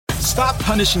Stop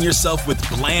punishing yourself with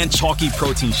bland, chalky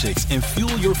protein shakes and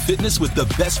fuel your fitness with the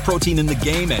best protein in the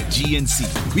game at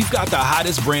GNC. We've got the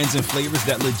hottest brands and flavors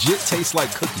that legit taste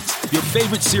like cookies, your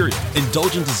favorite cereal,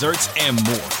 indulgent desserts, and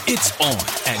more. It's on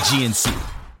at GNC.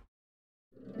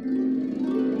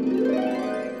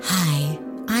 Hi,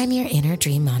 I'm your inner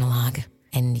dream monologue,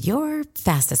 and you're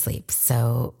fast asleep,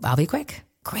 so I'll be quick.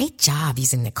 Great job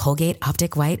using the Colgate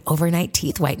Optic White Overnight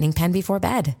Teeth Whitening Pen before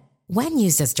bed. When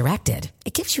used as directed,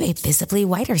 it gives you a visibly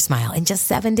whiter smile in just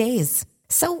 7 days.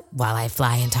 So while I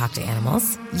fly and talk to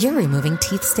animals, you're removing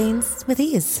teeth stains with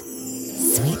ease.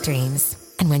 Sweet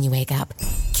dreams. And when you wake up,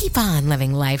 keep on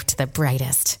living life to the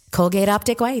brightest. Colgate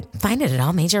Optic White. Find it at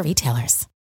all major retailers.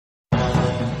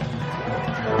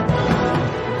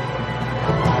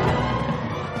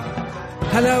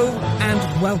 Hello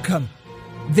and welcome.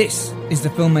 This is the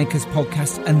Filmmakers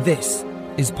Podcast, and this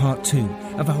is part 2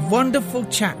 of our wonderful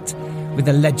chat with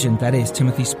the legend that is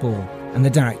Timothy Spall and the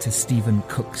director Stephen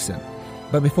Cookson.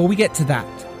 But before we get to that,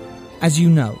 as you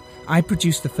know, I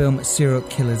produced the film Serial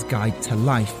Killer's Guide to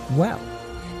Life. Well,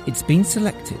 it's been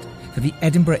selected for the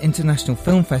Edinburgh International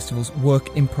Film Festival's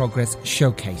Work in Progress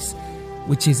Showcase,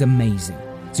 which is amazing.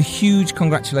 So huge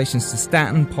congratulations to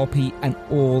Stanley, Poppy and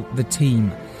all the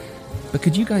team. But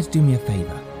could you guys do me a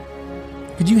favour?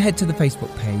 Could you head to the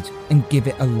Facebook page and give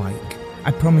it a like? I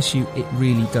promise you it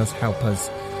really does help us.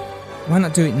 Why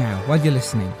not do it now while you're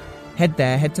listening? Head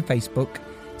there, head to Facebook,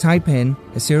 type in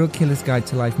A Serial Killer's Guide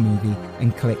to Life movie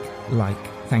and click like.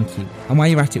 Thank you. And while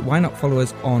you're at it, why not follow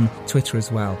us on Twitter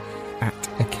as well, at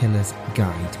A Killer's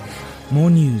Guide. More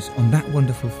news on that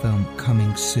wonderful film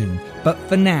coming soon. But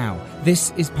for now,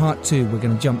 this is part 2. We're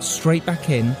going to jump straight back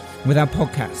in with our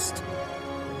podcast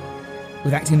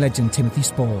with acting legend Timothy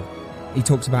Spall. He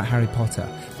talks about Harry Potter,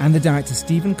 and the director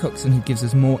Stephen Cookson, who gives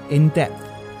us more in-depth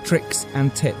tricks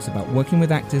and tips about working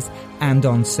with actors and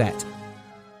on set.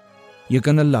 You're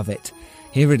going to love it.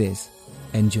 Here it is.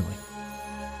 Enjoy.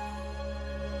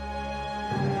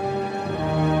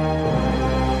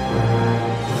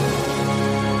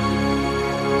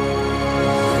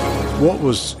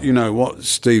 What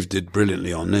Steve did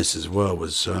brilliantly on this as well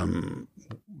was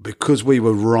because we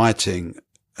were writing,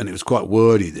 and it was quite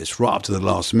wordy, this, right up to the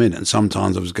last minute. And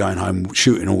sometimes I was going home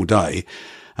shooting all day.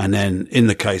 And then in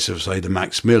the case of, say, the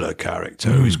Max Miller character,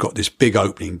 who's got this big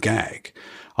opening gag,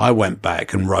 I went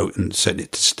back and wrote and sent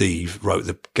it to Steve, wrote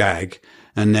the gag.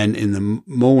 And then in the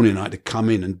morning, I had to come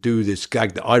in and do this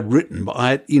gag that I'd written. But I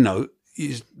had,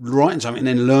 he's writing something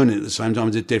and then learning at the same time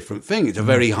is a different thing. It's a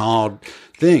very hard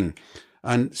thing.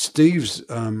 And Steve's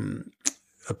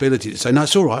ability to say, no,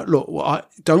 it's all right. Look,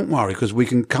 don't worry, because we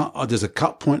can cut. There's a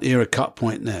cut point here, a cut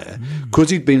point there. Because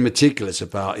he'd been meticulous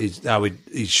about how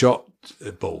he shot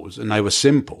balls, and they were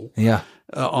simple. Yeah,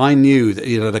 I knew that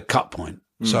he had a cut point.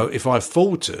 So if I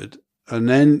faltered, and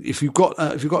then if you've got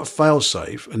a fail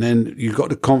safe, and then you've got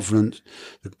the confidence,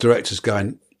 the director's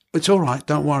going, it's all right.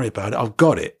 Don't worry about it. I've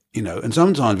got it. And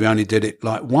sometimes we only did it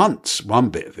like once, one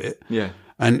bit of it. Yeah,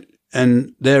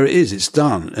 and there it is, it's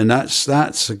done. And that's a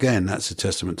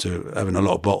testament to having a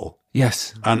lot of bottle.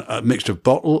 Yes. And a mixture of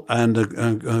bottle and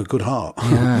a good heart.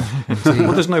 Yeah,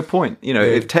 well, there's no point.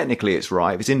 If technically it's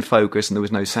right, if it's in focus and there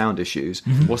was no sound issues,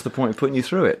 what's the point of putting you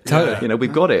through it? Totally.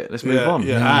 We've got it. Let's move on.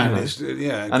 Yeah,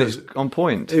 and it's on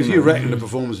point. If you reckon the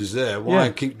performance is there, why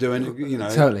keep doing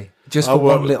it? Totally. Just for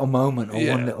one little moment or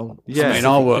one little... Yeah. I mean,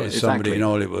 I'll work with somebody in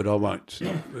Hollywood. I won't.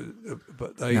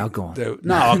 But they... No, go on.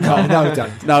 No, I can't. No,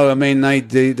 don't. No, I mean, they I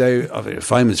think they're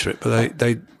famous for it, but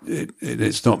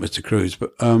it's not Mr. Cruise,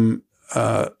 but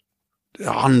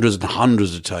hundreds and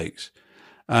hundreds of takes.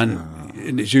 And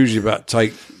it's usually about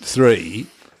take 3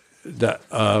 that...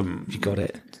 you got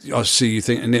it. I see you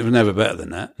think, and it was never better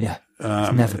than that. Yeah.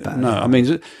 It's never better. No, I mean,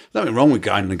 there's nothing wrong with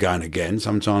going and going again.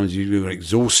 Sometimes you're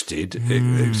exhausted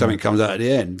if something comes out at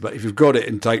the end. But if you've got it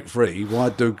in take 3,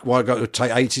 why go to take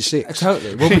 86?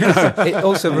 Totally. Well, because it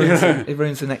also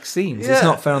ruins the next scenes. Yeah. It's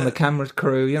not fair on the camera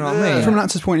crew. You know what I mean? From an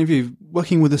actor's point of view,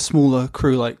 working with a smaller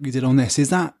crew like you did on this,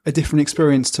 is that a different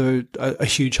experience to a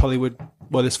huge Hollywood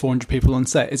where there's 400 people on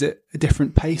set? Is it a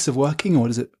different pace of working, or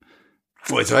does it?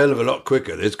 Well, it's a hell of a lot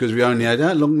quicker, this, because we only had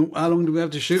how long do we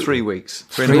have to shoot? 3 weeks.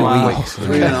 3.5 weeks.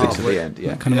 3.5 weeks at the end,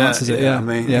 That kind of answers it, yeah. I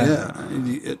mean,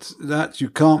 it's that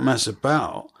you can't mess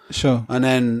about. Sure. And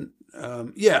then,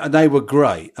 and they were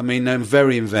great. I mean, they're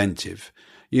very inventive.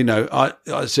 I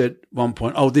said at one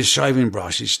point, this shaving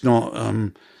brush, it's not,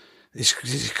 I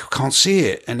can't see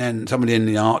it. And then somebody in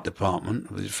the art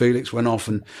department, Felix, went off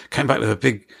and came back with a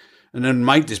big... And then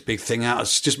made this big thing out.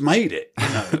 It's just made it,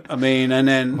 I mean, and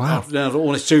then, then I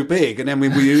thought, it's too big. And then we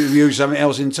use something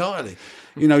else entirely.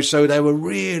 So they were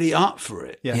really up for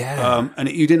it. Yeah. And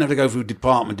you didn't have to go through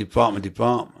department.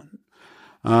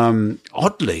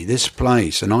 Oddly, this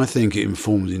place, and I think it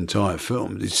informs the entire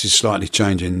film. This is slightly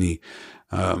changing the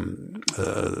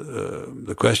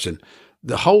question.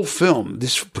 The whole film,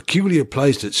 this peculiar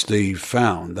place that Steve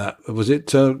found, that was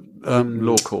it.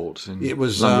 Law court. It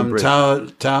was London Bridge.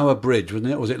 Tower Bridge,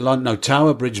 wasn't it? Was it London? No,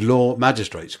 Tower Bridge Law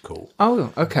Magistrates Court.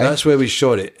 Oh, okay. That's where we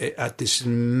shot it. It had this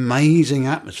amazing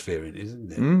atmosphere in it,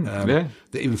 isn't it?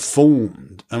 That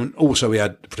informed, and also we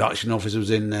had production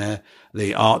officers in there.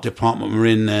 The art department were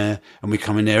in there, and we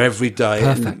come in there every day.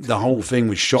 Perfect. And the whole thing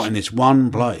was shot in this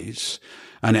one place,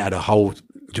 and it had a whole. Do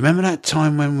you remember that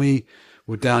time when we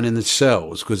were down in the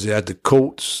cells, because they had the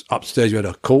courts upstairs? You had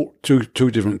a court, two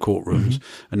different courtrooms,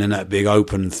 and then that big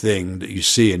open thing that you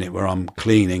see in it where I'm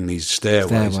cleaning these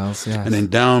stairways, Yes. and then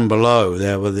down below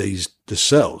there were the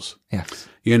cells. Yes.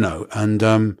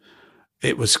 And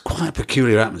it was quite a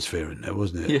peculiar atmosphere in there,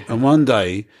 wasn't it? Yeah. And one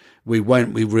day we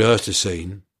rehearsed a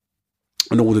scene,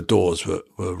 and all the doors were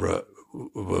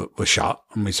shut,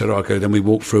 and we said, okay, then we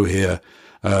walk through here.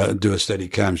 Do a steady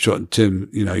cam shot, and Tim,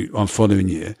 I'm following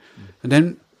you. And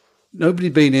then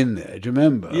nobody'd been in there, do you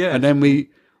remember? Yeah. And then we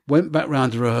went back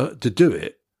round to do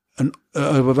it, and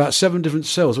about 7 different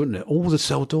cells, wasn't it? All the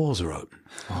cell doors are open.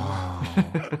 Oh. Do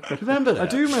you remember that? I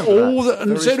do remember that.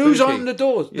 And Very said, who's spooky. opened the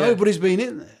doors? Yeah. Nobody's been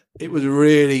in there. It was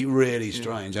really, really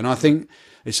strange. And I think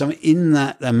there's something in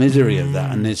that, the misery of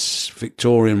that, and this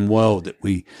Victorian world that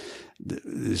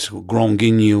this Grand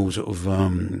Guignol sort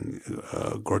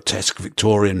of grotesque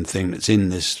Victorian thing that's in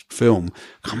this film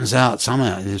comes out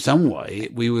somehow in some way.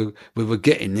 We were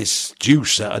getting this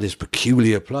juice out of this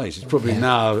peculiar place. It's probably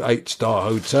now an 8-star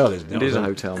hotel, isn't it? It is a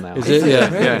hotel now. Is it?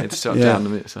 Yeah. Yeah, it's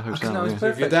down. It's a hotel. Yeah.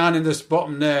 If you're down in the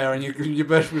bottom there, and you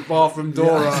best with bathroom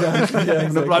door on,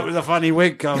 and the bloke with the funny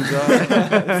wig comes out.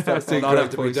 I'd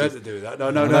have to be dead to do that. No,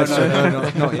 not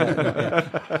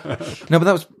yet. No,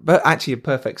 but actually a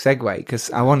perfect segue,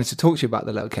 because I wanted to talk to you about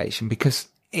the location, because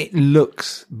it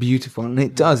looks beautiful, and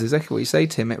it does exactly what you say,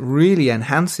 Tim. It really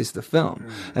enhances the film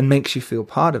and makes you feel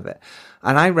part of it.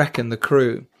 And I reckon the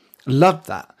crew loved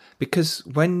that, because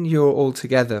when you're all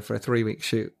together for a 3-week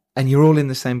shoot and you're all in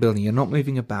the same building, you're not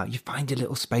moving about, you find your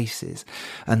little spaces,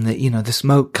 and the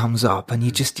smoke comes up, and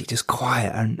you're just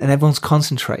quiet, and everyone's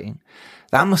concentrating.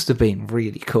 That must have been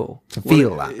really cool to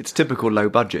feel that. It's typical low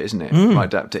budget, isn't it? Right,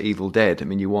 adapt to Evil Dead. I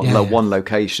mean, you want one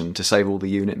location to save all the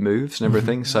unit moves and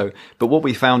everything. So, but what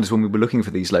we found is when we were looking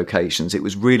for these locations, it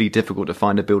was really difficult to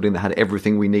find a building that had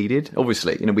everything we needed.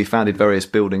 Obviously, we founded various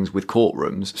buildings with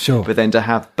courtrooms. Sure. But then to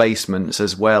have basements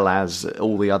as well as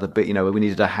all the other bit, we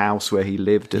needed a house where he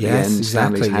lived at the end,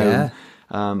 exactly, Stanley's home. yeah.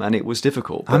 And it was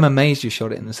difficult. I'm amazed you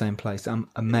shot it in the same place. I'm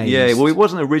amazed. Yeah, well, it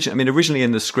wasn't original. I mean, originally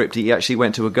in the script, he actually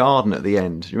went to a garden at the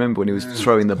end. Do you remember when he was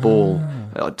throwing the ball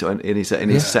in his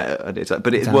set? But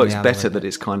it Down works the better alleyway. that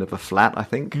it's kind of a flat, I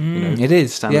think. It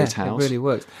is. Stanley's yeah, house. It really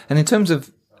works. And in terms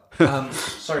of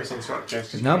Sorry to interrupt,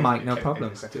 James. No, Mike, no problem.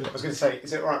 I was going to say,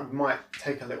 is it all right? We might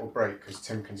take a little break because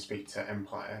Tim can speak to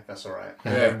Empire, if that's all right.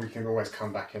 And then we can always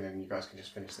come back in and you guys can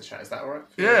just finish the chat. Is that all right?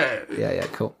 Yeah,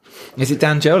 cool. Is it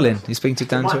Dan Jolin? You're speaking to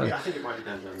Dan Jolin? I think it might be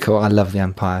Dan Jolin. Cool, I love the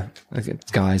Empire.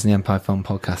 Guys, the Empire Film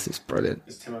Podcast, it's brilliant.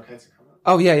 Is Tim okay to come up?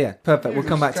 Oh, yeah, perfect. We'll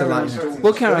come back to carry on lightning. talking.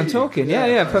 We'll carry on talking.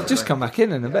 Yeah, just come back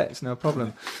in a bit. It's no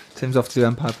problem. Tim's off to do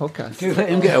Empire Podcast. Let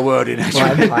him get a word in.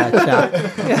 Well, Empire chat.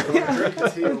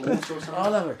 Drink tea or water or something?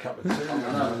 I'll have a cup of tea.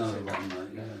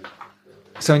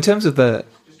 So in terms of the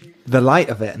light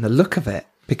of it and the look of it,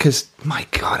 because, my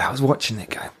God, I was watching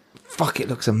it going, fuck, it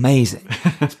looks amazing.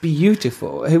 It's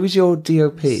beautiful. Who was your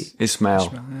DOP?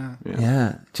 Ismail.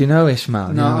 Yeah. Do you know Ishmael? No,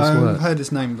 You know his I've work? heard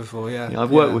his name before, yeah. Yeah, I've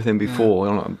worked with him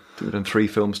before. We've done 3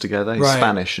 films together. He's Right.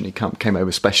 Spanish, and he came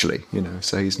over specially,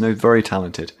 so he's very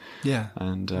talented. Yeah,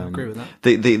 And I agree with that.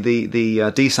 The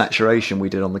desaturation we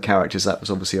did on the characters, that was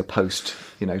obviously a post,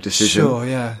 decision. Sure,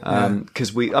 yeah.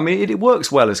 Because it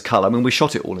works well as colour. I mean, we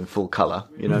shot it all in full colour,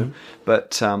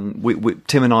 but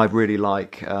Tim and I really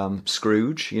like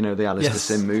Scrooge, the Alistair Yes.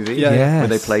 Sim movie, Yeah. where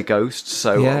they play ghosts.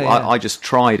 So I just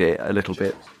tried it a little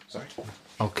bit. Sorry.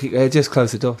 Just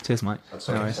close the door. Cheers, Mike.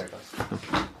 Sorry, No worries. sorry,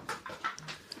 guys.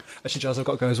 Actually, Giles, I've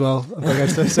got to go as well. I've got to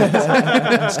go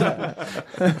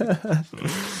to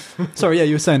Sorry, yeah,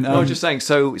 you were saying. I was just saying.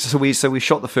 So we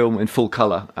shot the film in full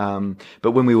colour.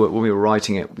 But when we were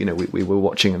writing it, we were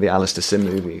watching the Alistair Sim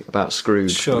movie about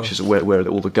Scrooge, Sure. which is where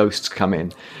all the ghosts come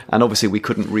in. And obviously, we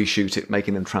couldn't reshoot it,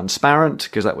 making them transparent,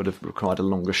 because that would have required a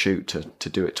longer shoot to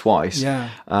do it twice. Yeah.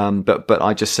 But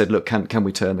I just said, look, can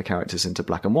we turn the characters into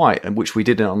black and white? And which we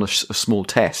did on a small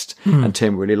test, and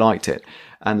Tim really liked it.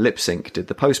 and Lip Sync did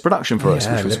the post-production for us,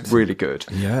 which was really good.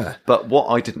 Yeah. But what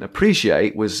I didn't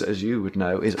appreciate was, as you would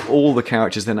know, is all the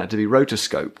characters then had to be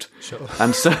rotoscoped. Sure.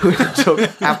 And so it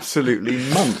took absolutely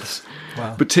months.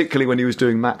 Wow. Particularly when he was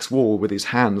doing Max Wall with his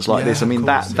hands like this. I mean,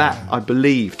 that I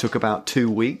believe took about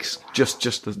 2 weeks, just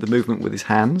the movement with his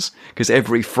hands, because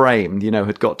every frame,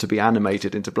 had got to be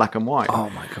animated into black and white. Oh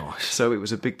my gosh. So it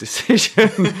was a big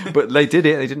decision, but they did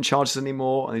it. They didn't charge us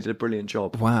anymore, and they did a brilliant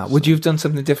job. Wow. Would you have done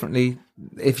something differently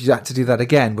if you had to do that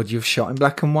again? Would you have shot in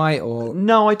black and white or?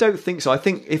 No, I don't think so. I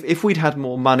think if we'd had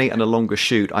more money and a longer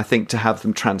shoot, I think to have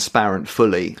them transparent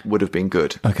fully would have been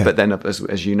good. Okay. But then,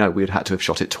 as you know, we'd had to have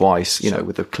shot it twice,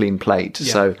 with a clean plate.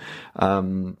 Yeah. So,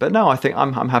 but no, I think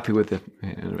I'm happy with the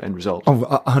end result.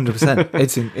 Oh, 100%.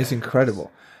 It's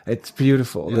incredible. It's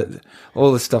beautiful. Yeah.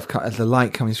 All the stuff, the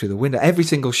light coming through the window. Every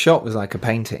single shot was like a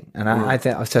painting. And I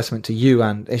think that was testament to you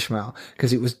and Ishmael,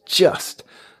 because it was just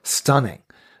stunning.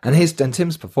 And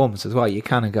Tim's performance as well. You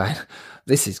kind of go,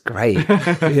 this is great,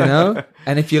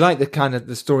 And if you like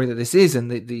the story that this is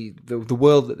and the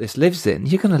world that this lives in,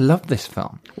 you're going to love this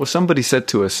film. Well, somebody said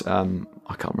to us,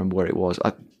 I can't remember where it was.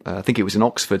 I think it was in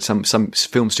Oxford. Some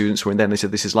film students were in there, and they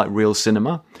said this is like real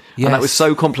cinema. Yes. And that was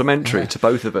so complimentary to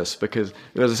both of us, because,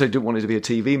 as I said, didn't want it to be a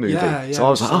TV movie. Yeah, so I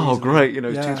was like, oh, great,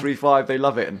 2, 3, 5, they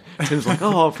love it. And Tim's like,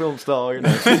 oh, film star, Yeah,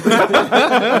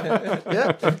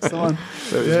 it's the one.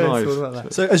 So it was nice. All about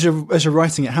that. So as you're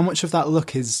writing it, how much of that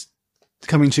look is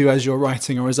coming to you as you're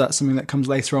writing, or is that something that comes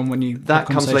later on when you? That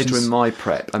comes later in my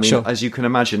prep. I mean, as you can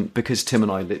imagine, because Tim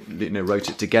and I wrote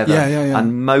it together,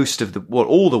 and most of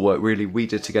all the work really we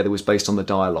did together was based on the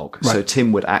dialogue. Right. So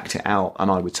Tim would act it out,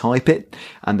 and I would type it,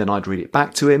 and then I'd read it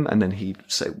back to him, and then he'd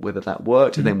say whether that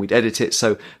worked, and then we'd edit it.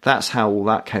 So that's how all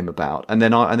that came about. And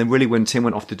then really when Tim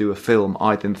went off to do a film,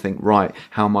 I then think, right,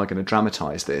 how am I going to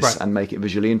dramatise this and make it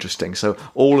visually interesting? So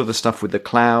all of the stuff with the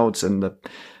clouds and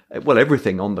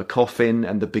everything on the coffin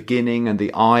and the beginning and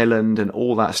the island and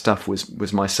all that stuff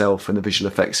was myself and the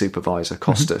visual effects supervisor,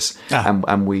 Costas,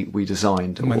 and we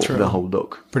designed the whole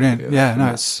look. Brilliant.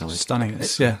 It's stunning.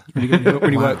 It's really good. It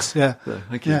really works. Yeah.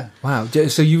 Thank you. Yeah. Wow.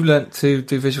 So you learnt to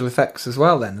do visual effects as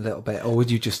well then, a little bit, or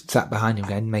would you just sat behind him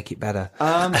going, make it better?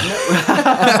 Well,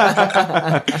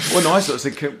 no, I sort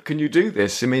of think, can you do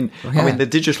this? I mean, the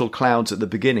digital clouds at the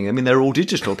beginning, they're all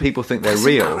digital. People think they're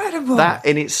real. Incredible. That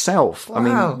in itself,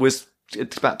 wow.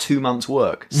 It's about 2 months'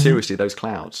 work. Seriously, those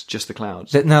clouds, just the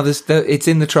clouds. Now, it's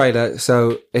in the trailer,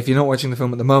 so if you're not watching the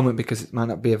film at the moment because it might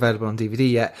not be available on DVD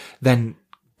yet, then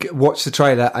watch the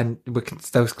trailer and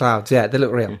those clouds. Yeah, they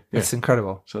look real. Yeah. It's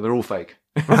incredible. So they're all fake.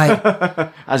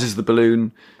 Right. As is the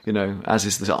balloon, as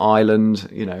is the island,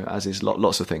 as is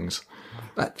lots of things.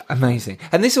 Amazing.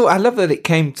 And I love that it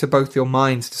came to both your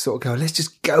minds to sort of go, let's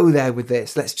just go there with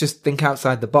this. Let's just think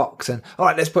outside the box. And all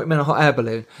right, let's put him in a hot air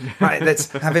balloon. Right, let's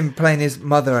have him playing his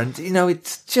mother. And,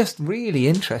 it's just really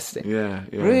interesting. Yeah.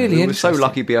 Really interesting. We're so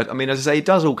lucky. As I say, it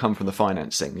does all come from the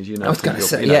financing, as you know. I was going to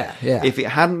say, yeah. If it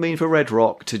hadn't been for Red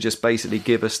Rock to just basically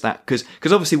give us that, because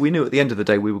obviously we knew at the end of the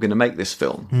day we were going to make this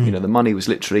film. The money was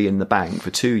literally in the bank for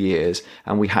 2 years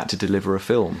and we had to deliver a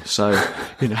film. So,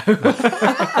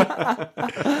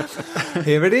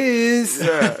 Here it is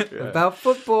about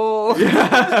football.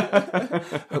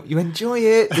 Hope you enjoy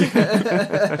it.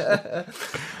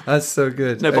 That's so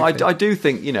good. No, but I do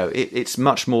think it's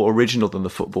much more original than the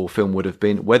football film would have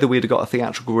been. Whether we'd have got a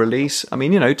theatrical release,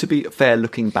 to be fair,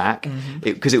 looking back,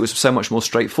 because it was so much more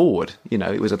straightforward.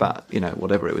 It was about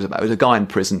whatever it was about. It was a guy in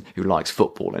prison who likes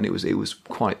football, and it was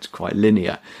quite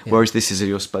linear. Yeah. Whereas this is, as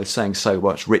you're both saying, so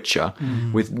much richer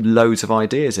with loads of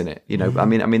ideas in it.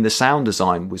 The sound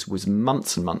design was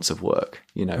months and months of work.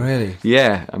 Really?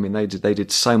 Yeah. They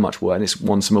did so much work, and it's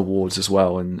won some awards as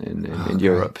well in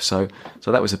Europe. So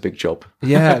that was a big job.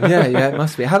 Yeah, it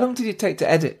must be. How long did it take to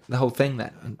edit the whole thing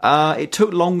then? It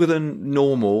took longer than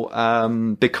normal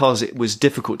because it was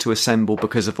difficult to assemble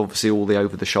because of obviously all the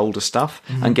over-the-shoulder stuff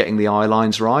and getting the eye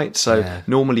lines right. So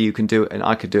normally you can do it, and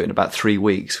I could do it in about 3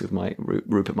 weeks with my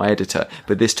Rupert, my editor.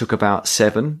 But this took about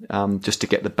 7 just to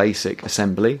get the basic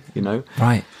assembly,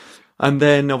 Right. And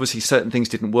then obviously certain things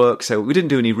didn't work, so we didn't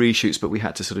do any reshoots, but we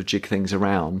had to sort of jig things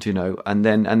around, And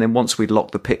then once we'd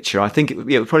locked the picture, I think it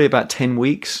was probably about 10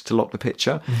 weeks to lock the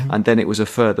picture, and then it was a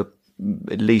further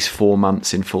at least 4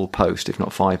 months in full post, if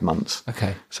not 5 months.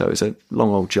 Okay. So it was a long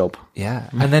old job. Yeah.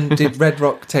 And then did Red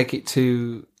Rock take it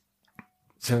to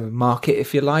market,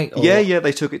 if you like? Or? Yeah,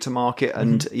 they took it to market,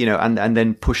 and and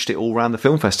then pushed it all around the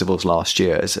film festivals last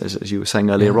year. As you were saying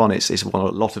earlier on, it's won a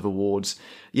lot of awards.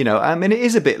 I mean, it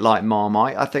is a bit like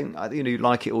Marmite. I think you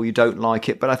like it or you don't like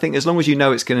it, but I think as long as you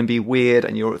know it's going to be weird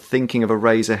and you're thinking of a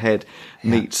Razorhead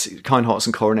meets Kind Hearts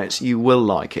and Coronets, you will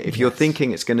like it. If you're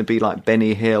thinking it's going to be like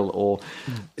Benny Hill or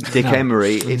Dick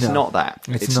Emery, it's not that.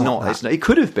 It's not. It's not. It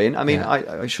could have been. I mean,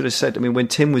 I should have said. I mean, when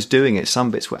Tim was doing it,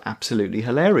 some bits were absolutely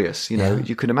hilarious.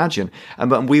 You can imagine,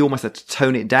 but we almost had to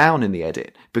tone it down in the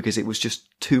edit because it was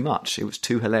just too much. It was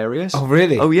too hilarious. Oh,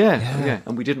 really? Oh, yeah.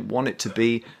 And we didn't want it to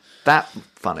be that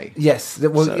funny. Yes, there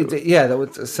was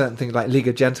a certain thing like League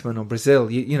of Gentlemen or Brazil.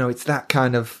 It's that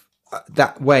kind of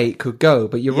that way it could go.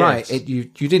 But you're right, you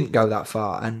didn't go that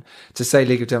far. And to say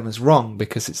League of Gentlemen is wrong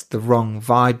because it's the wrong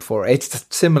vibe for it. It's a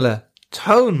similar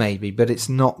tone maybe, but it's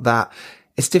not that.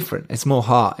 It's different. It's more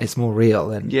heart. It's more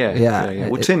real. And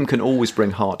Well, Tim can always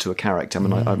bring heart to a character.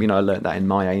 I mean, I learned that in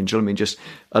My Angel. I mean, just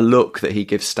a look that he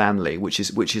gives Stanley, which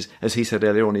is, as he said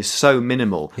earlier on, is so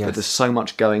minimal, but there's so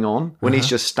much going on. When he's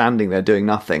just standing there doing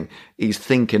nothing, he's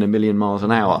thinking a million miles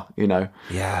an hour.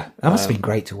 Yeah, that must have been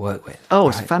great to work with. Oh,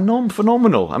 right. It's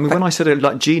phenomenal. I mean, when I said it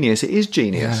like genius, it is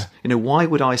genius. Yeah. Why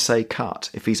would I say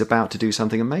cut if he's about to do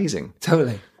something amazing?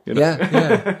 Totally.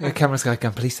 The camera's going,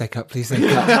 please say cut, please say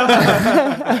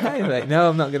cut. Like, no,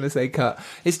 I'm not going to say cut.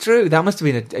 It's true. That must have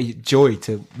been a joy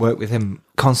to work with him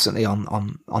constantly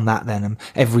on that then, and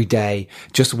every day,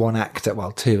 just one actor,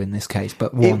 well, two in this case,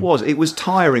 but one. It was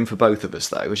tiring for both of us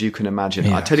though, as you can imagine.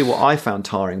 I tell you what I found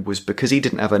tiring was because he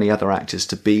didn't have any other actors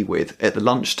to be with. At the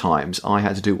lunch times, I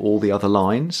had to do all the other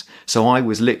lines, so I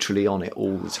was literally on it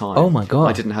all the time. Oh my God.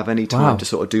 I didn't have any time to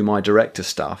sort of do my director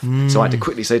stuff, so I had to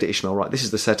quickly say to Ishmael, right, this is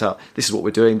the setup, this is what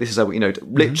we're doing, this is how we,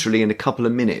 literally in a couple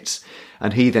of minutes.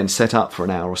 And he then set up for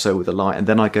an hour or so with the line, and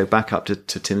then I'd go back up to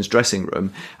Tim's dressing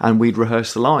room and we'd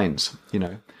rehearse the lines,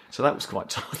 So that was quite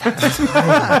tiring.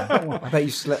 I bet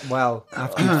you slept well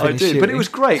after you finished I did, shooting. but it was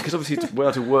great because obviously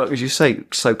to work, as you say,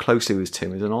 so closely with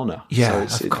Tim is an honour. Yeah,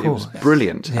 so of course. It was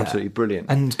brilliant, absolutely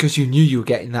brilliant. And because you knew you were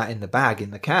getting that in the bag,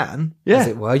 in the can, as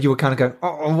it were, you were kind of going,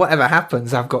 oh, whatever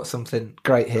happens, I've got something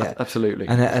great here. Absolutely.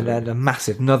 And a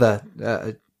massive, another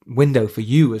window for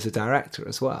you as a director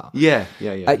as well. Yeah.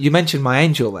 You mentioned My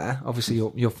Angel there, obviously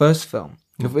your first film.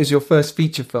 It was your first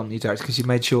feature film you directed because you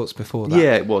made shorts before that.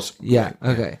 Yeah, it was. Yeah,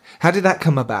 okay. How did that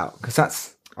come about? Because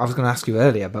I was going to ask you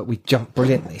earlier, but we jumped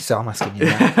brilliantly, so I'm asking you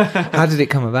now. How did it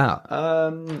come about?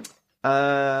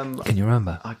 Can you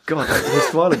remember? Oh God, it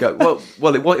was a while ago.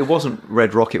 Well, it wasn't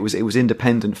Red Rock. It was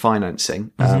independent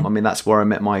financing. I mean, that's where I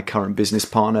met my current business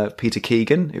partner, Peter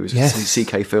Keegan, who was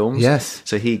CK Films. Yes.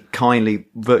 So he kindly,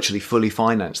 virtually fully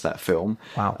financed that film.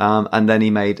 Wow. And then he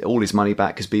made all his money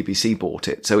back because BBC bought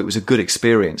it. So it was a good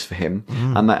experience for him.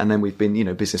 And then we've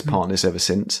been, business partners ever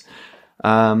since.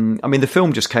 I mean, the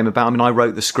film just came about. I mean, I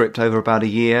wrote the script over about a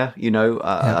year,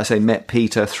 I met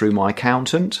Peter through my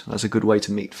accountant. That's a good way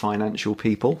to meet financial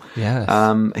people. Yes.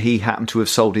 He happened to have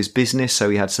sold his business,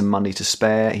 so he had some money to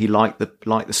spare. He liked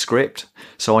the script,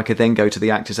 so I could then go to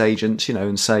the actors' agents,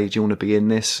 and say, do you want to be in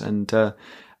this? And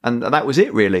that was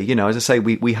it, really. As I say,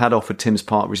 we had offered Tim's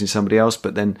part originally somebody else,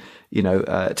 but then,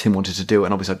 Tim wanted to do it,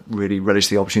 and obviously I really relished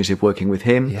the opportunity of working with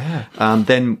him. Yeah.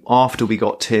 Then after we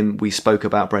got Tim, we spoke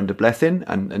about Brenda Blethyn,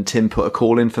 and Tim put a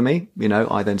call in for me.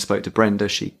 I then spoke to Brenda.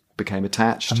 She became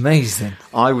attached. Amazing.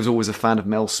 I was always a fan of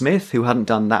Mel Smith, who hadn't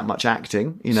done that much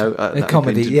acting.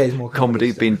 Comedy, he's more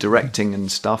comedy, been directing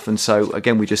and stuff. And so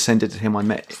again, we just sent it to him. I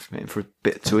met him for a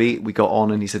bit to eat. We got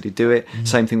on, and he said he'd do it.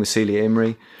 Same thing with Celia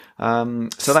Imrie.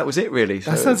 So that was it, really.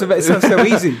 That sounds so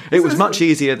easy. It was much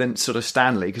easier than sort of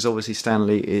Stanley, because obviously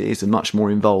Stanley is much more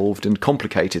involved and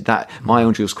complicated. That My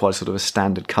Angel was quite sort of a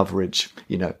standard coverage,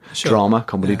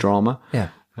 comedy drama. Yeah.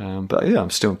 But yeah,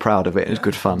 I'm still proud of it. It was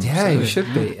good fun. Yeah, you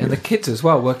should be. And the kids as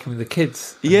well, working with the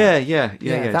kids. Yeah.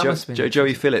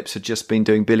 Joey Phillips had just been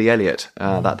doing Billy Elliot.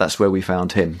 That's where we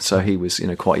found him. So he was,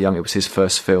 quite young. It was his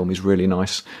first film. He's a really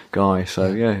nice guy.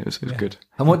 So yeah, it was good.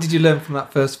 And what did you learn from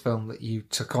that first film that you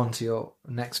took on to your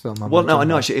next film?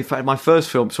 Actually, in fact, my first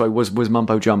film, was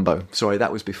Mumbo Jumbo. Sorry,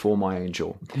 that was before My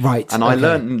Angel. Right. And I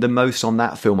learned the most on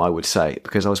that film, I would say,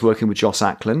 because I was working with Joss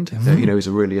Ackland, who's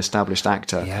a really established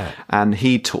actor. Yeah. And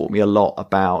he taught me a lot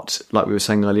about, like we were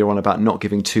saying earlier on, about not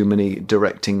giving too many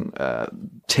directing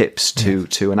tips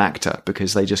to an actor,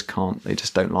 because they just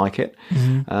don't like it.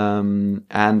 And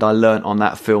I learned on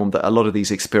that film that a lot of these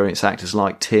experienced actors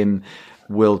like Tim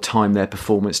will time their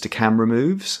performance to camera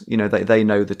moves. They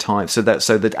know the time, so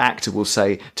the actor will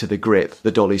say to the grip,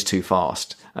 the dolly's too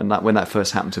fast. And that, when that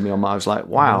first happened to me, I was like,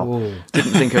 wow,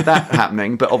 didn't think of that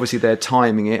happening. But obviously they're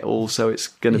timing it all, so it's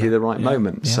going to be the right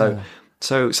moment. Yeah. So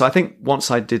So I think once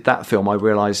I did that film, I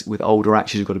realised with older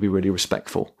actors, you've got to be really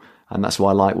respectful. And that's why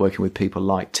I like working with people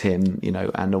like Tim,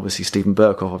 and obviously Stephen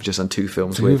Burkoff. I've just done two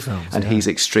films with, and he's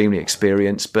extremely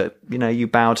experienced. But you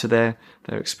bow to their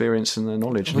experience and their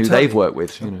knowledge, who they've worked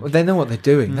with. Well, they know what they're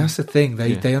doing. That's the thing.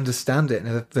 They understand it,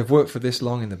 and they've worked for this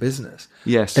long in the business.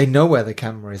 Yes, they know where the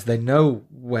camera is. They know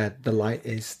where the light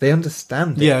is. They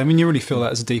understand it. Yeah, I mean, you really feel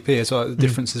that as a DP as well. The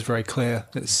difference is very clear.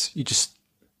 You just.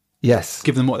 Yes,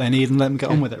 give them what they need and let them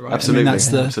get on with it, right? Absolutely, I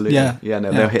mean, absolutely.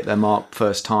 They'll hit their mark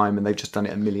first time, and they've just done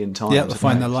it a million times. Yeah, they'll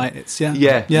find their light. It's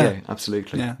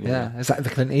absolutely. Yeah. It's like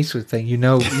the Clint Eastwood thing. You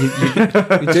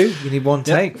do. You need one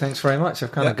take. Thanks very much.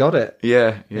 I've kind of got it.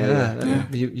 Yeah.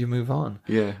 You move on.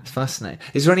 Yeah, it's fascinating.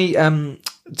 Is there any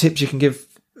tips you can give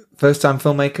first-time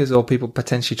filmmakers or people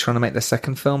potentially trying to make their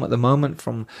second film at the moment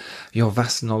from your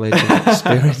vast knowledge and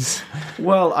experience?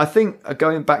 Well, I think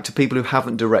going back to people who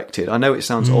haven't directed, I know it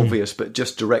sounds obvious, but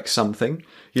just direct something.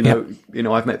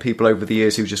 I've met people over the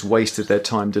years who just wasted their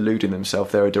time deluding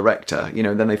themselves they're a director,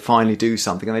 and then they finally do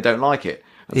something and they don't like it.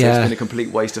 So it's been a complete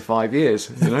waste of 5 years,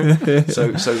 So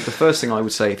the first thing I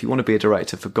would say, if you want to be a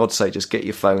director, for God's sake, just get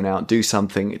your phone out, do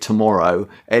something tomorrow,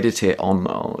 edit it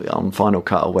on Final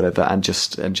Cut or whatever, and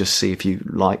just see if you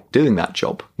like doing that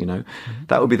job.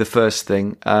 That would be the first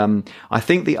thing. I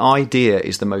think the idea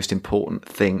is the most important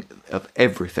thing of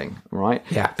everything, right?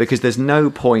 Yeah. Because there's no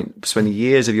point spending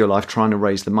years of your life trying to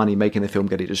raise the money, making the film,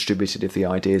 get it distributed if the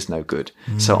idea is no good.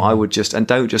 So I would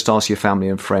don't just ask your family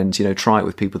and friends, try it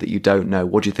with people that you don't know.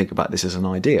 What do you think about this as an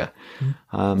idea?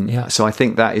 So I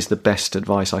think that is the best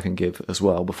advice I can give as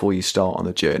well before you start on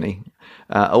the journey.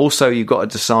 Also, you've got to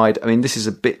decide, I mean, this is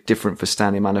a bit different for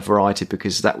Stanley Man of Variety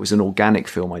because that was an organic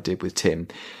film I did with Tim.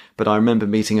 But I remember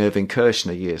meeting Irving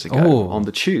Kershner years ago on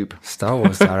the Tube. Star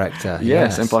Wars director.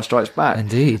 Yes, Empire Strikes Back.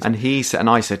 Indeed. And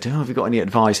I said, have you got any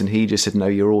advice? And he just said, know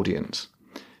your audience.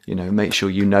 Make sure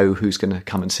you know who's going to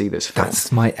come and see this film.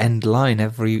 That's my end line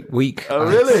every week. Oh,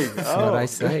 really? That's what I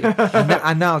say.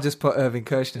 And now I'll just put Irving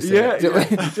Kershner saying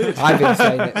it. I've been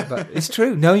saying it, but it's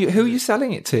true. Know who you're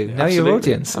selling it to. Know your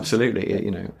audience. Absolutely.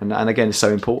 And again, it's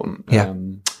so important. Yeah.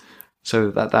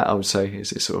 So that I would say is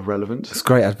sort of relevant. That's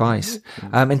great advice.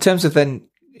 In terms of then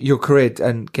your career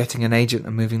and getting an agent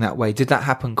and moving that way, did that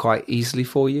happen quite easily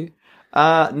for you?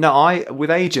 No,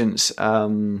 with agents,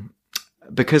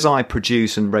 because I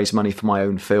produce and raise money for my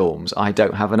own films, I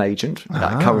don't have an agent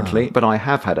currently, but I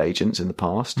have had agents in the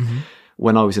past.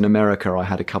 When I was in America, I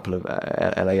had a couple of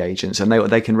LA agents, and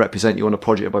they can represent you on a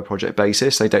project-by-project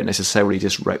basis. They don't necessarily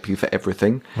just rep you for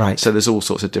everything. Right. So there's all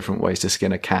sorts of different ways to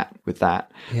skin a cat with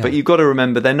that. Yeah. But you've got to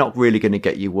remember, they're not really going to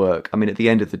get you work. I mean, at the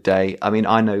end of the day, I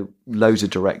know loads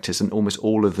of directors, and almost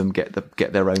all of them get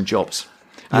their own jobs.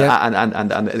 Yeah.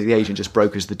 And the agent just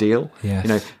brokers the deal.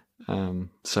 Yes.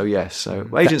 So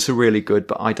agents are really good,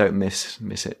 but I don't miss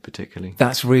it particularly.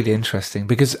 That's really interesting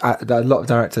because a lot of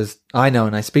directors I know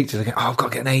and I speak to, they go, I've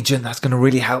got to get an agent. That's going to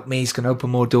really help me. It's going to open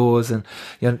more doors. And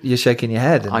you're shaking your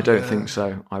head. And, I don't think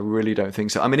so. I really don't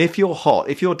think so. I mean, if you're hot,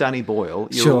 if you're Danny Boyle,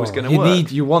 you're always going to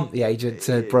work. You want the agent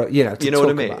to you know what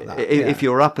I mean? If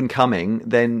you're up and coming,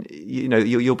 then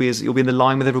you'll be in the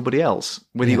line with everybody else,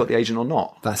 whether you got the agent or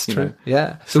not. That's true.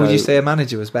 Yeah. So would you say a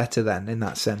manager was better then in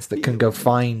that sense that can go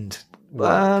find?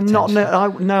 I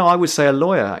would say a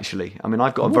lawyer, actually. I mean,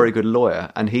 I've got a very good lawyer,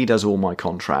 and he does all my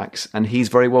contracts, and he's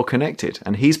very well connected,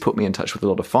 and he's put me in touch with a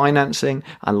lot of financing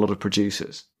and a lot of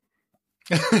producers.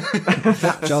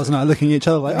 Giles and I are looking at each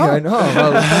other like, I know.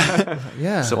 Well,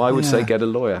 yeah. So I would say get a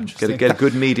lawyer, get a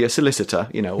good media solicitor,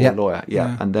 or a lawyer,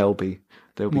 and they'll be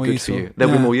good useful. for you.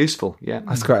 They'll be more useful. Yeah,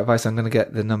 that's great advice. I'm going to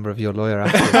get the number of your lawyer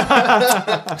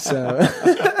after. So.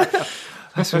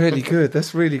 That's really good.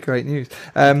 That's really great news.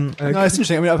 No, it's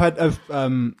interesting. I mean, I've had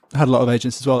a lot of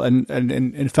agents as well, and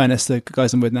in fairness, the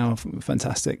guys I'm with now are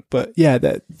fantastic. But yeah,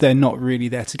 they're not really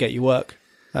there to get you work,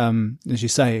 as you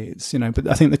say. It's but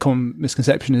I think the common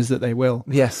misconception is that they will.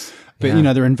 Yes, but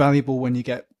they're invaluable when you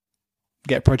get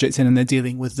projects in and they're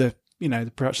dealing with the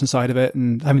production side of it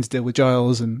and having to deal with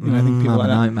Giles and I think people like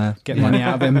that nightmare. Get money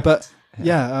out of him, but.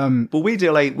 Yeah. Well, we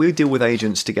deal with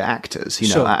agents to get actors,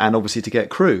 sure. and obviously to get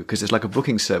crew because it's like a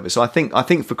booking service. So I think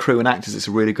for crew and actors, it's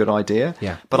a really good idea.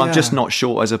 Yeah. But I'm just not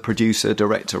sure as a producer,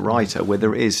 director, writer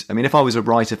whether it is. I mean, if I was a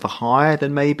writer for hire,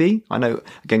 then maybe. I know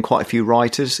again quite a few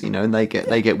writers, and they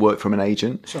get work from an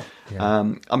agent. Sure.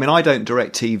 Yeah. I mean, I don't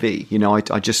direct TV.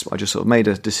 I just sort of made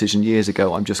a decision years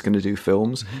ago. I'm just going to do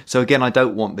films. Mm-hmm. So again, I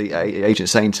don't want the agent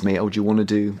saying to me, "Oh, do you want to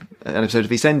do an episode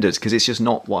of EastEnders?" Because it's just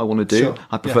not what I want to do. Sure.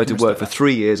 I prefer to work for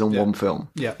 3 years on one film.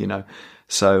 Yeah.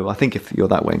 So I think if you're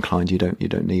that way inclined, you don't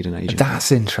need an agent.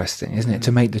 That's interesting, isn't it?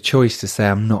 To make the choice to say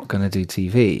I'm not going to do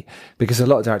TV, because a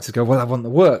lot of directors go, well, I want the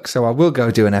work, so I will go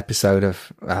do an episode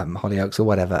of Hollyoaks or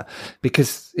whatever,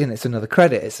 because it's another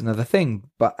credit, it's another thing.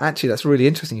 But actually, that's really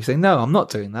interesting. You say, no, I'm not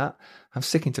doing that. I'm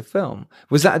sticking to film.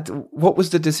 What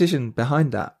was the decision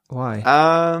behind that? Why?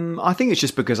 I think it's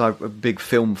just because I'm a big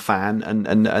film fan,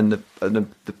 and the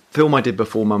film I did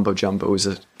before Mumbo Jumbo was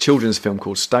a children's film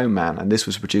called Stone Man, and this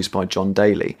was produced by John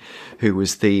Daly, who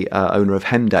was the owner of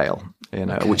Hemdale,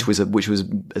 which was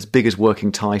as big as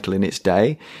working title in its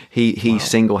day. He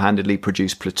single-handedly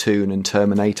produced Platoon and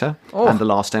Terminator and The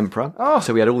Last Emperor.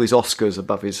 So he had all these Oscars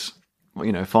above his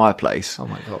fireplace. Oh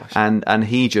my gosh. And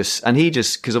he just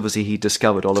because obviously he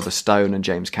discovered Oliver Stone and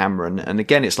James Cameron, and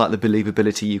again it's like the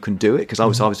believability you can do it, because I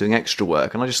was doing extra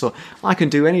work and I just thought I can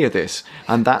do any of this,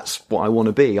 and that's what I want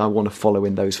to be. I want to follow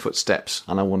in those footsteps,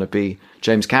 and I want to be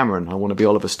James Cameron, I want to be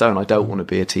Oliver Stone. I don't want to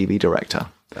be a TV director.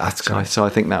 That's great. So I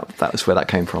think that was where that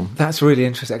came from. That's really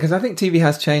interesting, because I think TV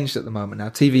has changed at the moment now.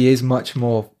 TV is much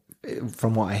more,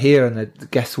 from what I hear and the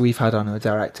guests we've had on, our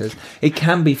directors, it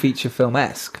can be feature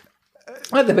film-esque.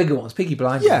 Like the bigger ones, Peaky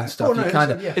Blinders and stuff.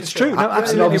 It's true. No,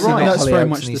 absolutely right. That's very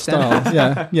much the style.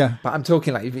 Yeah. But I'm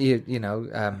talking like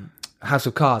House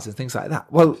of Cards and things like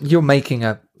that. Well, you're making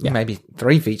maybe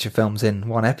 3 feature films in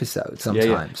one episode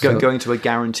sometimes. Going to a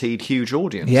guaranteed huge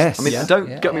audience. Yes. I mean,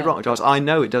 don't get me wrong, guys. I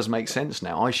know it does make sense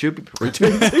now. I should be probably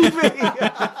doing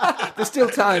TV. There's still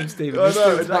time, Stephen. I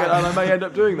know, and I may end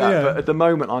up doing that. But at the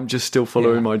moment, I'm just still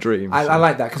following my dreams. I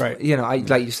like that because,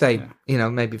 like you say,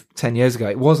 maybe 10 years ago,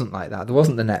 it wasn't like that. There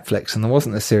wasn't the Netflix and there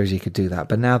wasn't the series you could do that.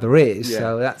 But now there is.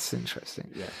 So that's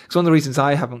interesting. It's one of the reasons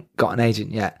I haven't got an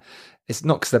agent yet. It's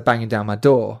not because they're banging down my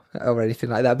door or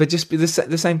anything like that, but just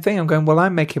the same thing. I'm going, well,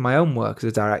 I'm making my own work as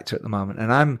a director at the moment,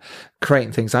 and I'm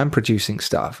creating things, I'm producing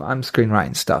stuff, I'm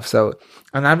screenwriting stuff. So,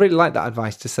 and I really like that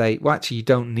advice to say, well, actually, you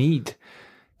don't need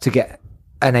to get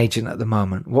an agent at the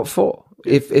moment. What for?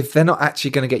 If they're not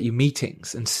actually going to get you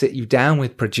meetings and sit you down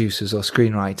with producers or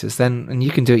screenwriters, and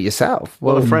you can do it yourself.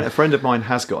 Well, a friend of mine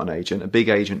has got an agent, a big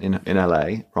agent in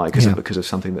LA, right? Because of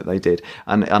something that they did,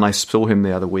 and I saw him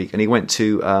the other week, and he went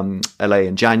to LA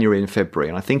in January and February,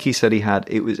 and I think he said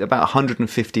it was about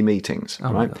 150 meetings,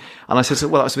 right? And I said,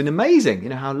 well, that's been amazing.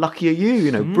 How lucky are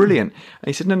you? Brilliant. And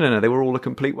he said, no, they were all a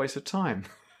complete waste of time.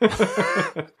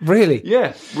 Really?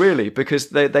 Yeah, really, because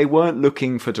they weren't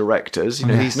looking for directors.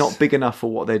 He's not big enough for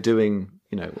what they're doing,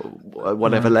 at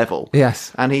whatever level.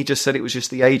 Yes. And he just said it was just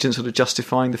the agent sort of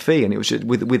justifying the fee, and it was just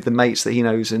with the mates that he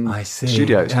knows in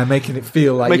studios. Yeah, making it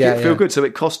feel like good. So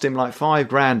it cost him like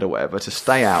 $5,000 or whatever to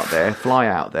stay out there, fly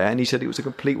out there, and he said it was a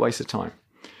complete waste of time.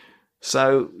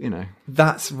 So,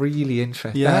 that's really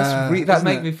interesting. Yeah, that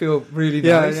makes me feel really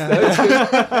nice.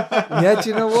 Yeah, do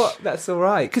you know what? That's all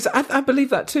right. Because I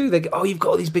believe that too. They go, you've got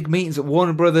all these big meetings at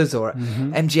Warner Brothers or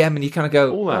MGM, and you kind of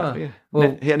go, all that.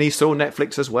 Well, and he saw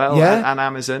Netflix as well, and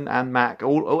Amazon and Mac,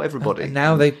 all everybody. And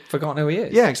now they've forgotten who he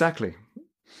is. Yeah, exactly.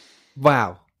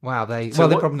 Wow. They've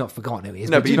probably not forgotten who he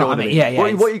is. No, but you know what I mean.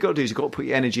 Yeah. What you've got to do is you've got to put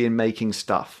your energy in making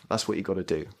stuff. That's what you've got to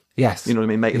do. Yes. You know what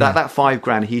I mean? That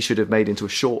 $5,000 he should have made into a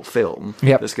short film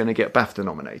that's going to get BAFTA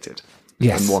nominated.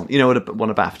 Yes. And won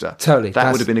a BAFTA. Totally.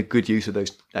 That would have been a good use of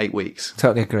those 8 weeks.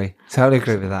 Totally agree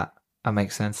with that. That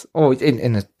makes sense. Or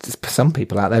some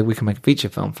people out there, we can make a feature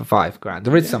film for $5,000.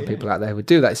 There is some people out there who would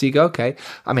do that. So you go, okay.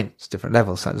 I mean, it's different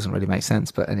levels, so that doesn't really make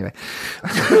sense. But anyway.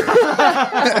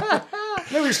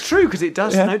 No, it's true, because it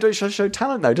does. No, don't show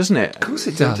talent though, doesn't it? Of course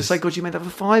it does. To say, God, you made that for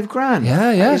 $5,000.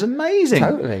 Yeah. That is amazing.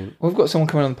 Totally. We've got someone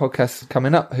coming on the podcast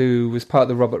coming up who was part of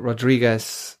the Robert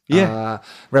Rodriguez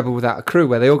Rebel Without a Crew,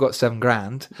 where they all got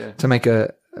 $7,000 to make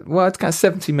it's kind of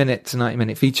 70-minute to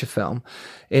 90-minute feature film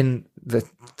in the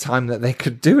time that they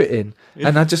could do it in. Yeah.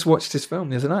 And I just watched this film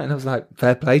the other night and I was like,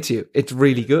 fair play to you. It's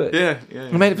really good. Yeah.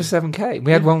 We made it for $7,000.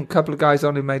 We had one couple of guys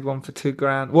on who made one for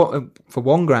 $2,000. For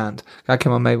 $1,000. Guy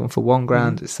came on and made one for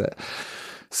 $1,000. It's a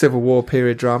Civil War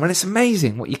period drama, and it's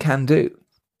amazing what you can do.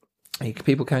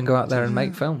 People can go out there and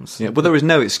make films. Yeah, well, there is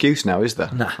no excuse now, is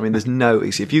there? No. I mean, there's no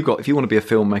excuse. If you want to be a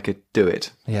filmmaker, do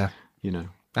it. Yeah.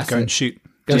 That's go and shoot.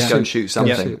 Just go and shoot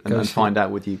something and find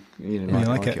out whether you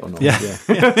like it or not. Yeah.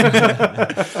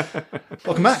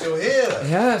 Welcome back. Still here.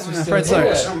 Yeah, we're still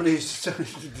here. Somebody's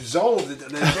dissolved into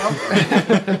their trouble.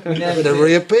 Never to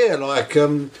reappear like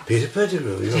Peter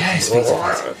Pettigrew. Yes,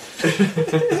 Peter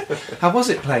Pettigrew. How was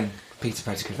it playing Peter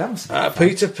Pettigrew? That was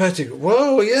Peter Pettigrew.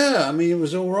 Well, yeah. I mean, it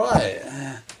was all right.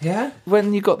 Yeah.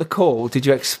 When you got the call, did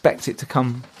you expect it to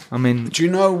come? I mean, do you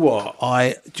know what?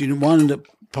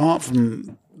 Apart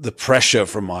from the pressure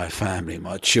from my family,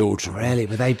 my children. Really?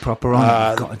 Were they proper on?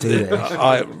 You've got to do this.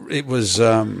 It was,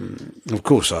 of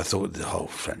course, I thought the whole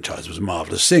franchise was a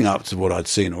marvellous thing up to what I'd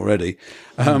seen already.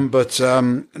 But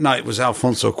no, it was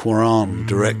Alfonso Cuarón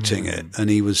directing it,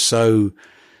 and he was so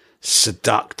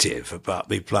seductive about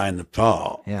me playing the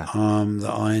part that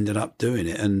I ended up doing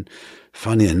it. And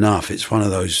funny enough, it's one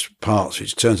of those parts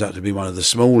which turns out to be one of the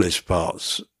smallest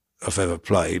parts I've ever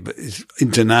played, but it's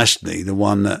internationally the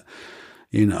one that,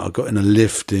 I got in a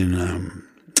lift in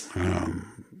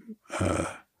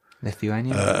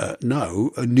Lithuania?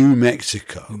 No, New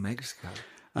Mexico. New Mexico.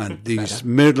 And these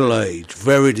middle-aged,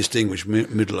 very distinguished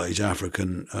middle-aged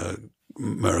African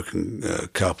American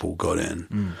couple got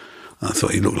in. I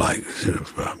thought he looked like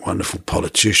a wonderful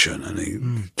politician, and he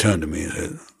turned to me and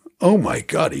said, "Oh my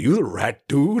God, are you the rat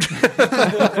dude?"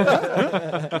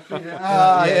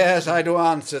 Yes, I do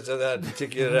answer to that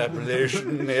particular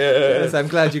appellation. Yes, I'm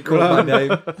glad you called my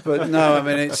name. But no, I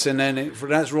mean,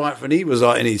 that's right. When he was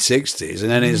like in his 60s,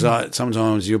 and then it's like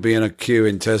sometimes you'll be in a queue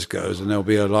in Tesco's, and there'll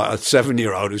be a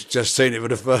 7-year-old who's just seen it for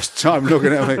the first time,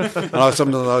 looking at me, and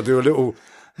sometimes I'll do a little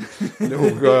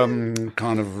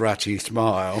kind of ratty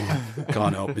smile.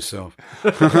 Can't help myself.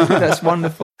 That's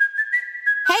wonderful.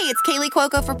 Hey, it's Kaylee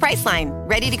Cuoco for Priceline.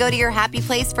 Ready to go to your happy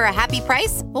place for a happy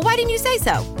price? Well, why didn't you say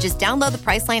so? Just download the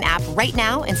Priceline app right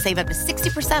now and save up to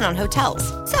 60% on hotels.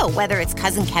 So whether it's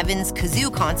Cousin Kevin's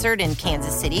Kazoo Concert in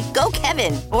Kansas City, go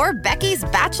Kevin, or Becky's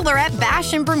Bachelorette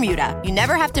Bash in Bermuda, you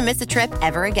never have to miss a trip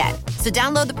ever again. So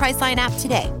download the Priceline app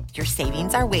today. Your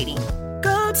savings are waiting.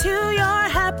 Go to your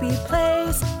happy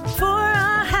place for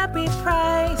a happy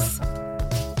price.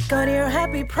 Go to your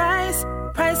happy price,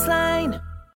 Priceline.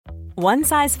 One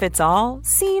size fits all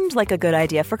seemed like a good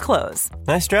idea for clothes.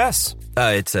 Nice dress.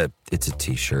 It's a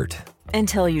t-shirt.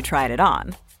 Until you tried it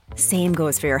on. Same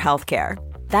goes for your healthcare.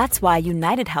 That's why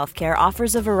United Healthcare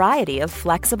offers a variety of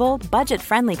flexible,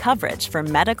 budget-friendly coverage for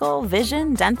medical,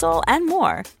 vision, dental, and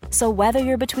more. So whether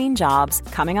you're between jobs,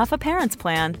 coming off a parent's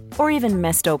plan, or even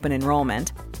missed open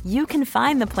enrollment, you can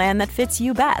find the plan that fits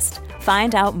you best.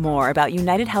 Find out more about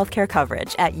United Healthcare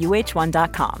coverage at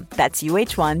uh1.com. That's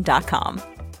uh1.com.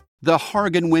 The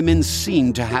Hargan women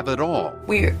seemed to have it all.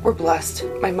 We were blessed.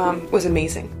 My mom was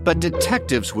amazing. But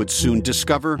detectives would soon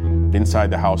discover...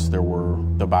 inside the house, there were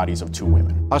the bodies of 2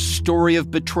 women. A story of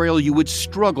betrayal you would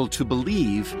struggle to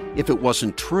believe if it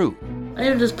wasn't true. I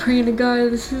am just praying to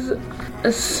God, this is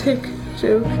a sick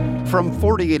joke. From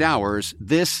 48 Hours,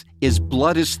 this is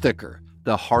Blood is Thicker,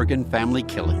 the Hargan Family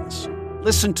Killings.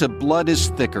 Listen to Blood is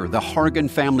Thicker, the Hargan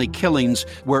Family Killings,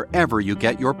 wherever you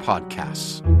get your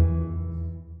podcasts.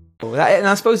 And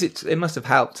I suppose it must have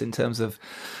helped in terms of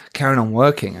carrying on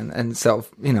working and sort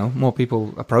of, more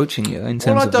people approaching you in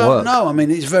terms of work. Well, I don't know. I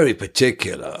mean, it's very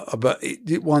particular, but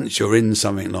once you're in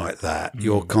something like that,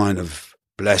 you're kind of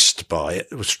blessed by it,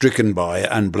 or stricken by it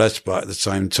and blessed by it at the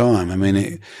same time. I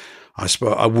mean, I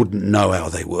suppose I wouldn't know how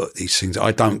they work these things.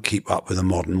 I don't keep up with the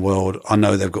modern world. I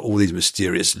know they've got all these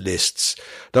mysterious lists.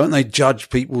 Don't they judge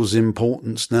people's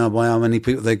importance now by how many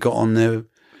people they got on their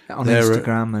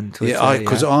Instagram and Twitter? Yeah,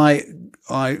 because I'm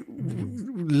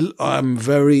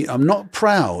not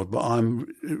proud, but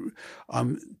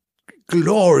I'm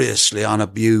gloriously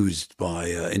unabused by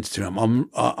Instagram.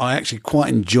 I actually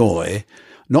quite enjoy,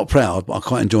 not proud, but I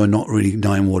quite enjoy not really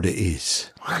knowing what it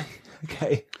is.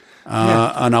 Okay.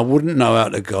 And I wouldn't know how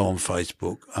to go on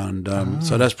Facebook, and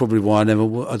so that's probably why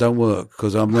I don't work,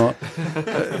 because I'm not.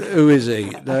 Who is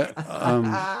he?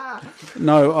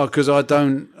 No, because I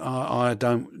don't. I've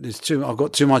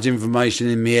got too much information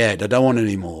in my head. I don't want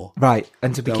any more. Right,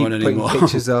 and to keep putting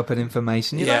pictures up and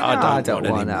information. I don't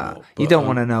want that. You don't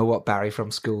want to know what Barry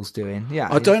from school's doing. Yeah,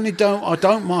 I don't.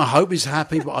 I hope he's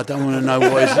happy, but I don't want to know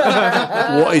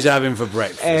what he's having for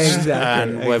breakfast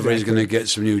and whether he's going to get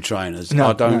some new trainers. No,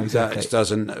 I don't. No, exactly. That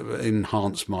doesn't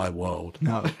enhance my world.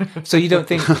 No. So you don't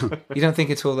think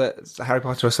at all that Harry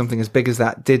Potter or something as big as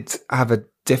that did have a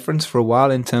difference for a while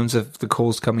in terms of the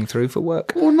calls coming through for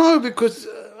work? Well, no, because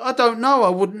I don't know. I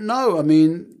wouldn't know. I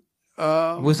mean,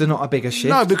 was there not a bigger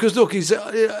shift? No, because look,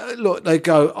 they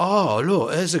go, oh, look,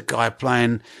 there's a guy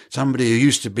playing somebody who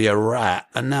used to be a rat,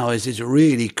 and now is this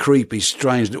really creepy,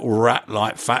 strange little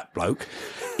rat-like fat bloke.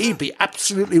 He'd be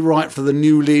absolutely right for the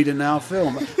new lead in our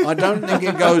film. I don't think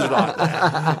it goes like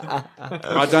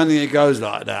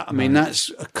that. I mean, that's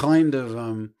a kind of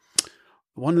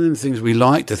one of the things we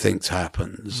like to think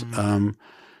happens,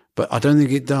 but I don't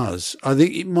think it does. I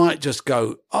think it might just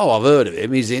go, oh, I've heard of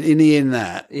him. He's in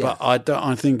that. Yeah. But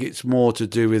I think it's more to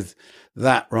do with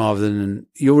that rather than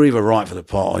you're either right for the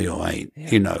part or you ain't,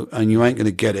 and you ain't going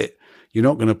to get it. You're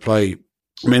not going to play.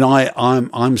 I mean,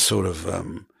 I'm sort of,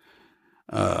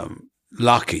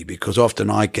 lucky, because often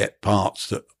I get parts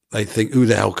that they think, who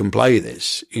the hell can play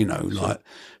this? You know, like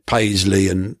Paisley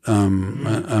and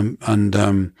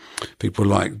people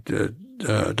like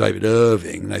David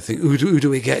Irving. They think, who do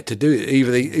we get to do it?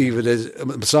 Either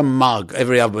there's some mug,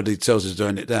 everybody else is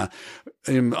doing it now.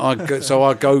 So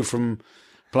I go from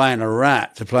playing a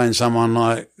rat to playing someone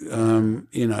like,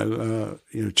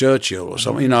 Churchill or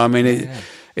something. You know, I mean,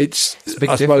 it's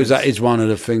I suppose that is one of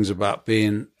the things about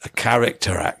being a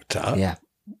character actor. Yeah.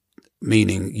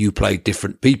 Meaning you play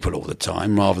different people all the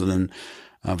time rather than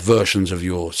versions of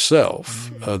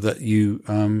yourself that you.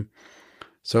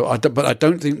 But I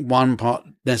don't think one part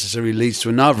necessarily leads to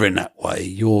another in that way.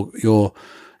 You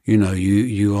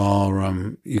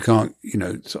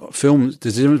can't, sort of film.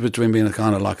 There's a difference between being a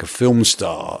kind of like a film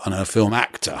star and a film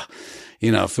actor.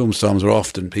 You know, film stars are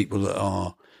often people that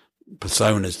are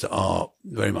personas that are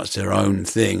very much their own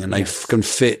thing, and they can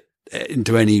fit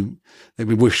into any. They'd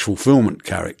be wish fulfillment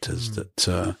characters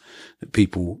that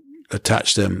people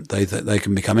attach them. They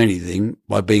can become anything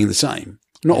by being the same.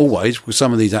 Not always, because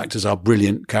some of these actors are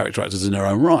brilliant character actors in their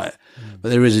own right, but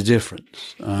there is a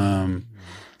difference. But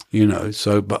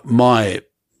my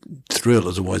thrill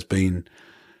has always been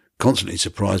constantly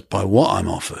surprised by what I'm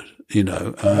offered,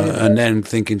 and then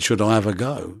thinking, should I have a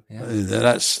go? Yeah.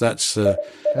 That's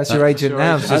your agent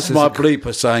now. That's my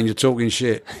bleeper saying you're talking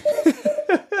shit.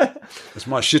 It's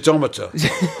my shitometer.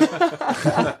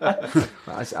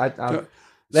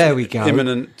 There we go.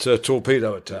 Imminent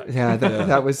torpedo attack. Yeah,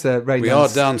 that was we are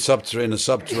down in a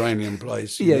subterranean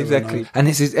place. Yeah, exactly. And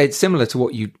it's similar to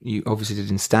what you obviously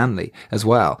did in Stanley as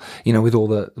well. With all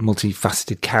the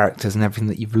multifaceted characters and everything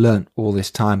that you've learnt all this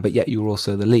time, but yet you were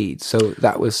also the lead. So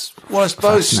that was I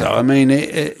suppose so. I mean,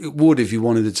 it would if you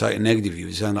wanted to take a negative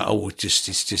view, saying like,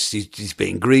 he's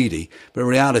being greedy. But the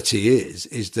reality is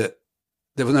that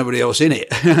there was nobody else in it.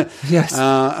 Yes.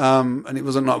 And it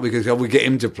wasn't like we get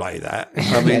him to play that.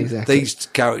 I mean, exactly. These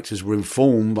characters were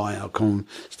informed by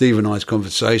Steve and I's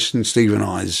conversation, Steve and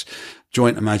I's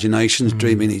joint imaginations,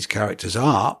 dreaming these characters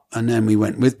up. And then we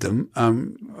went with them.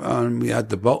 And we had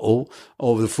the bottle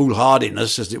of the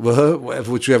foolhardiness, as it were,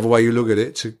 whichever way you look at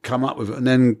it, to come up with it and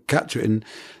then capture it. And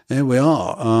there we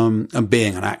are. And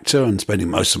being an actor and spending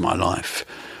most of my life,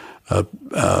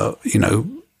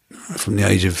 from the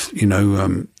age of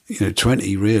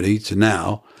 20 really to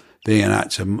now, being an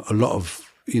actor, a lot of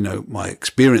my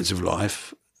experience of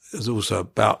life is also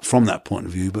about from that point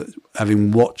of view. But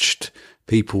having watched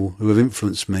people who have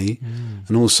influenced me,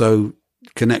 and also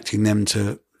connecting them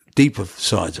to deeper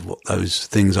sides of what those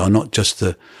things are, not just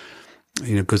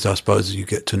because I suppose you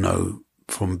get to know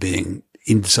from being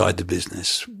inside the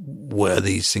business where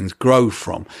these things grow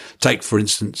from. Take for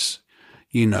instance,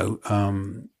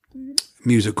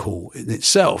 music hall in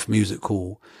itself. Music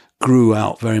hall grew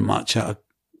out very much out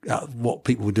of what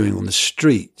people were doing on the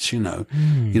streets.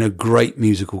 Great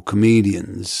musical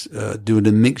comedians doing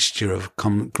a mixture of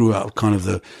grew out of kind of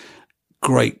the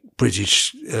great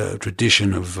British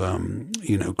tradition of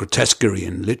grotesquerie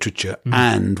in literature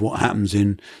and what happens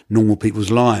in normal people's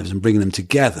lives, and bringing them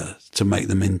together to make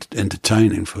them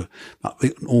entertaining for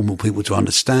normal people to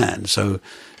understand. So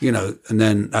and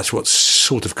then that's what's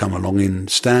sort of come along in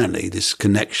Stanley, this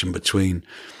connection between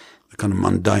the kind of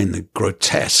mundane, the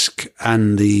grotesque,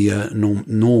 and the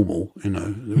normal. It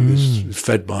was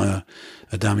fed by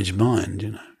a damaged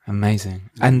mind. Amazing.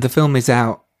 And the film is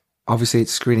out. Obviously,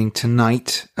 it's screening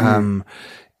tonight in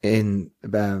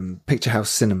Picture House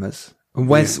Cinemas.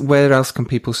 Where else can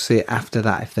people see it after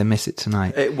that if they miss it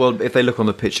tonight? If they look on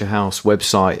the Picture House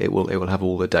website, it will have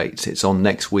all the dates. It's on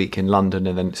next week in London,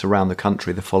 and then it's around the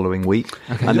country the following week.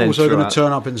 Okay. And then also going to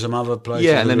turn up in some other places.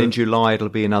 Yeah, and then in July it'll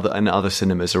be in other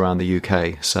cinemas around the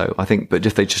UK. So I think, but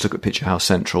if they just look at Picture House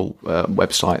Central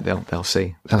website, they'll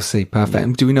see. They'll see. Perfect. Yeah.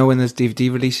 And do we know when there's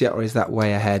DVD release yet, or is that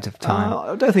way ahead of time?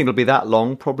 I don't think it'll be that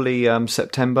long. Probably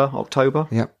September, October.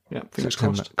 Yep. Yeah, fingers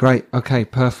crossed. Great. Okay,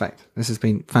 perfect. This has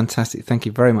been fantastic. Thank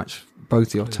you very much, both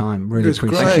of your time. Really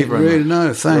appreciate it. Thank you very much.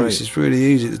 No, thanks. Great. It's really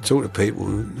easy to talk to people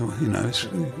who know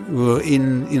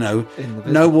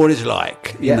what it's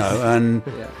like, and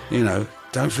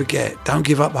don't forget, don't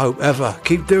give up hope ever.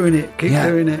 Keep doing it. Keep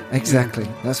doing it. Exactly.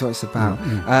 That's what it's about.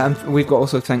 We've got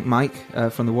also to thank Mike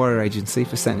from the Warrior Agency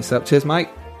for setting this up. Cheers, Mike.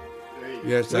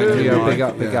 Yes, thank you. Big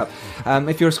up.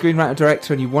 If you're a screenwriter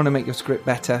director and you want to make your script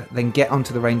better, then get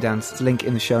onto the Rain Dance link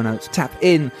in the show notes. Tap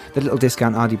in the little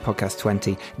discount RD Podcast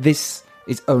 20. This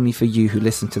is only for you who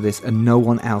listen to this and no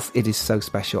one else. It is so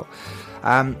special.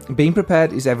 Being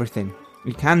prepared is everything.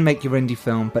 You can make your indie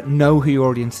film, but know who your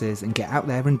audience is and get out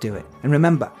there and do it. And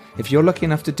remember, if you're lucky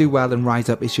enough to do well and rise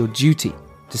up, it's your duty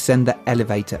to send the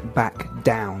elevator back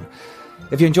down.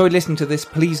 If you enjoyed listening to this,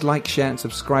 please like, share, and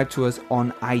subscribe to us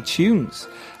on iTunes.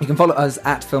 You can follow us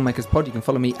at FilmmakersPod. You can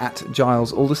follow me at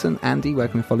Giles Alderson. Andy, where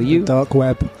can we follow you? The dark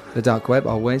web. The dark web,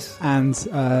 always. And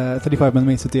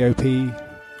 35mm DOP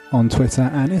on Twitter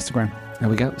and Instagram. There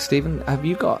we go. Stephen, have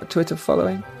you got Twitter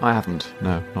following? I haven't.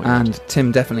 No, not and yet.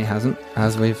 Tim definitely hasn't,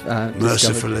 as we've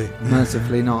mercifully.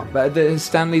 Mercifully not. But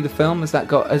Stanley, the film, has that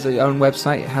got its own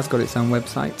website? It has got its own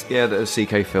website. Yeah, the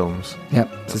CK Films.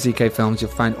 Yep, so CK Films. You'll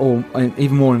find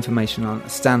even more information on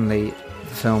Stanley,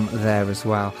 the film, there as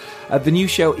well. The new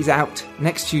show is out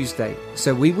next Tuesday,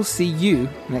 so we will see you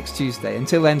next Tuesday.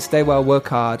 Until then, stay well, work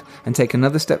hard, and take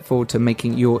another step forward to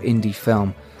making your indie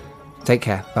film. Take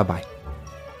care. Bye-bye.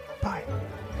 Bye.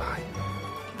 Bye.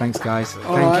 Thanks, guys.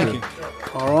 Thank you.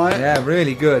 All right. Yeah,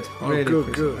 really good. Oh, really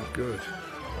good.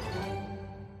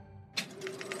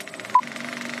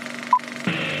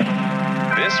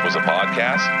 This was a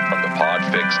podcast from the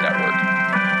Podfix Network.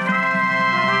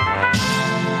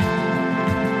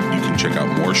 You can check out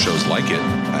more shows like it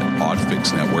at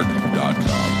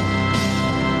podfixnetwork.com.